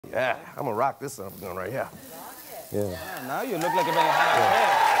Yeah, I'm gonna rock this up going right here. Yeah. Now you look like a Benihana chair.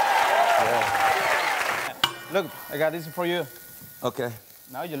 Yeah. Look, I got this for you. Okay.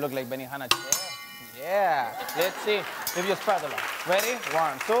 Now you look like Benihana chair. Yeah. Let's see. Give your spatula. Ready?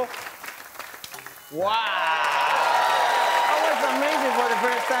 1, 2. Wow. That was amazing for the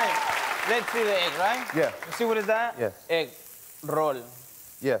first time. Let's see the egg, right? Yeah. You see what is that? Yeah. Egg roll.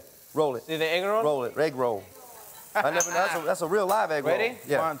 Yeah. Roll it. See the egg roll? Roll it. Egg roll. I never. That's a real live egg roll. Ready?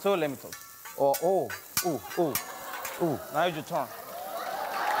 Yeah. 1, 2. Let me touch. Oh. Ooh. Ooh. Ooh. Now it's your turn.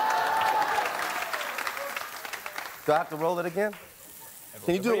 Do I have to roll it again?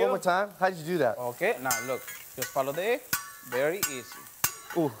 Can you do it one more time? How did you do that? Okay, now look. Just follow the egg. Very easy.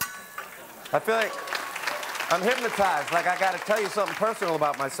 Ooh. I feel like I'm hypnotized. Like I got to tell you something personal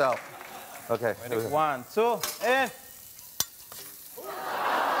about myself. Okay. Ready? 1, 2, and.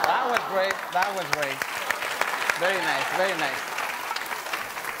 That was great. That was great. Very nice. Very nice.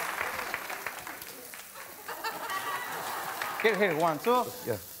 Here. 1, 2.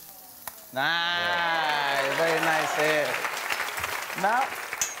 Yeah. Nice. Very nice. Now,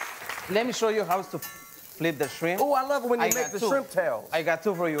 let me show you how to flip the shrimp. Oh, I love it when you make the shrimp tails. I got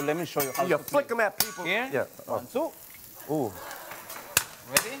 2 for you. Let me show you how You to flick them at people. Here. Yeah. 1, 2. Ooh.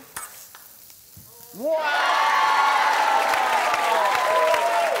 Ready? Wow!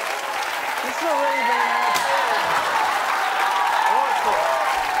 It's already very nice. Awesome.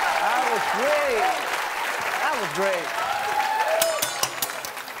 That was great. That was great.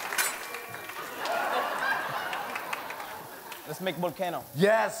 Let's make volcano.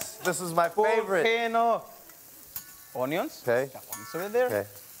 Yes, this is my favorite. Volcano. Onions. Okay. Got onions over there. Okay.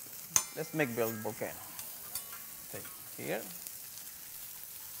 Let's make volcano. Take here.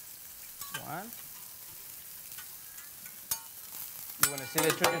 1. You want to see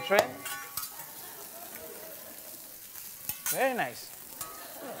the tricky trend? Very nice.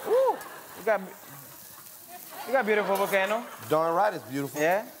 Woo! You got beautiful volcano. Darn right, it's beautiful.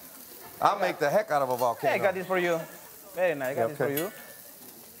 Yeah. I'll make the heck out of a volcano. Yeah, I got this for you. Very nice. I got this for okay. you.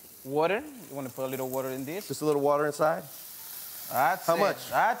 Water. You want to put a little water in this? Just a little water inside? That's How it. much?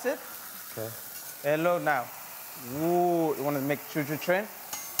 That's it. Okay. And look now. Ooh, you want to make choo-choo train?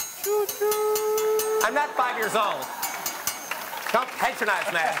 Choo-choo. I'm not 5 years old. Don't patronize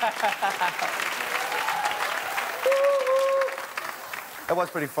me. That was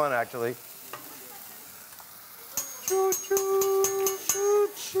pretty fun, actually. Choo-choo,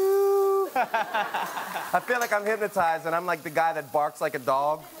 choo-choo. I feel like I'm hypnotized, and I'm like the guy that barks like a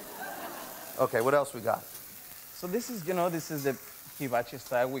dog. Okay, what else we got? So this is, this is the hibachi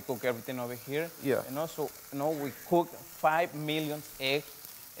style. We cook everything over here. Yeah. And also, we cook 5 million eggs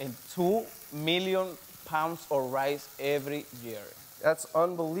and 2 million pounds of rice every year. That's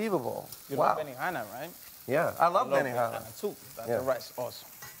unbelievable. You wow. love Benihana, right? Yeah, I love Benihana. Too. That's Yeah. the rice, awesome.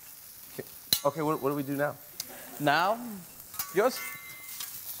 Okay, what do we do now? Now, just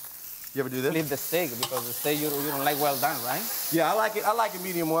You ever do this? flip the steak because the steak you don't like well done, right? Yeah, I like it. I like it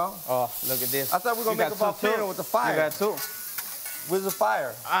medium well. Oh, look at this. I thought we were gonna make a volcano with the fire. You got 2. Where's the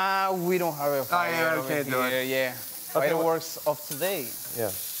fire? We don't have a fire. yeah, we over can't do here. it. Yeah. Okay, Fireworks of today.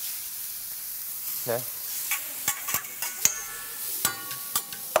 Yeah. Okay.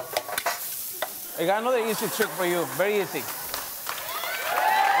 I got another easy trick for you. Very easy.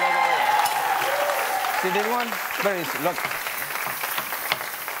 See this one? Very easy. Look.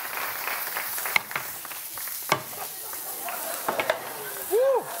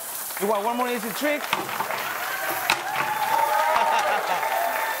 Woo! You want one more easy trick?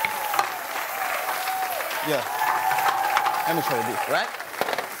 Yeah. Let me show you this, right?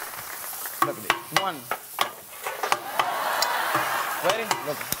 Look at this. 1. Ready?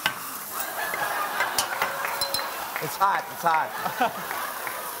 Look. It's hot. It's hot.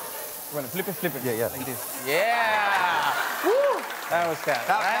 We're gonna flip it. Yeah. Like this. Yeah! Woo! That was good.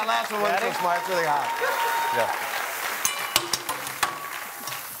 That last one wasn't so smart. It's really hot. Yeah.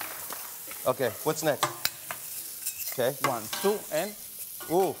 Okay, what's next? Okay. 1, 2, and...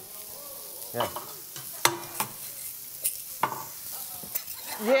 Ooh. Yeah.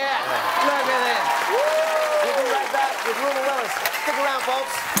 Yeah! Look at it! We'll be right back with Rumor Willis. Stick around,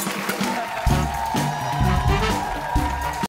 folks.